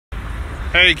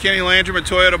Hey, Kinny Landrum at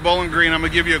Toyota Bowling Green. I'm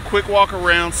going to give you a quick walk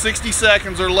around, 60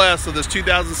 seconds or less, of this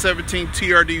 2017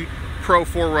 TRD Pro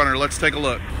 4Runner. Let's take a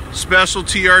look. Special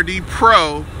TRD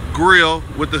Pro grill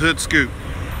with the hood scoop.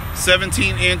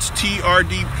 17-inch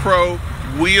TRD Pro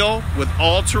wheel with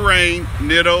all-terrain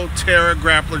Nitto Terra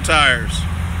grappler tires.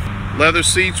 Leather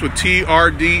seats with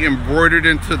TRD embroidered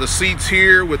into the seats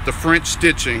here with the French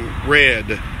stitching,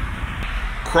 red.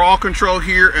 Crawl control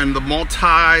here and the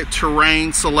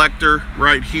multi-terrain selector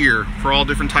right here for all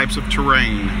different types of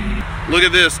terrain. Look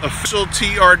at this, official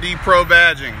TRD Pro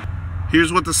badging.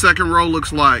 Here's what the second row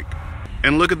looks like.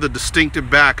 And look at the distinctive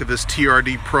back of this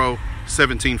TRD Pro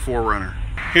 17 4Runner.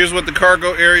 Here's what the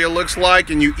cargo area looks like,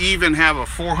 and you even have a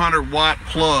 400-watt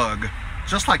plug,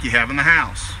 just like you have in the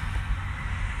house.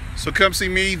 So come see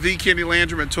me, the Kinny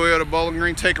Landrum at Toyota Bowling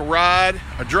Green. Take a ride,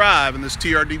 a drive in this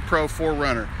TRD Pro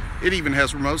 4Runner. It even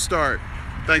has remote start.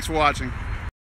 Thanks for watching.